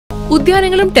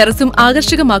ഉദ്യാനങ്ങളും ടെറസും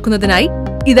ആകർഷകമാക്കുന്നതിനായി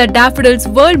ഇത്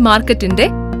daffodils world മാർക്കറ്റിന്റെ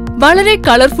വളരെ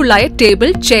കളർഫുള്ളായ ടേബിൾ,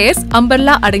 ചെയർസ്, അംബ്രല്ല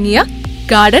അടങ്ങിയ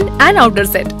ഗാർഡൻ ആൻഡ് ഔട്ട്ഡോർ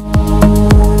സെറ്റ്.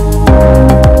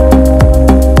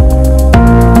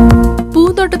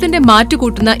 പൂന്തോട്ടത്തിന്റെ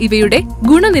മാറ്റുകൂട്ടുന്ന ഇവയുടെ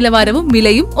ഗുണനിലവാരവും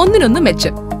വിലയും ഒന്നിനൊന്ന്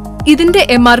മെച്ചം. ഇതിന്റെ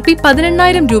MRP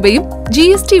 18,000 രൂപയും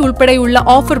GST ഉൾപ്പെടെയുള്ള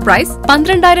ഓഫർ പ്രൈസ്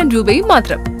 12,000 രൂപയും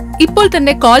മാത്രം. ഇപ്പോൾ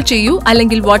തന്നെ കോൾ ചെയ്യൂ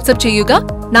അല്ലെങ്കിൽ വാട്സ്ആപ്പ് ചെയ്യുക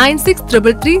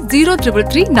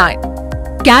 9633303339.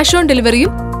 ക്യാഷ് ഓൺ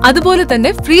ഡെലിവറിയും അതുപോലെ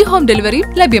തന്നെ ഫ്രീ ഹോം ഡെലിവറിയും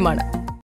ലഭ്യമാണ്.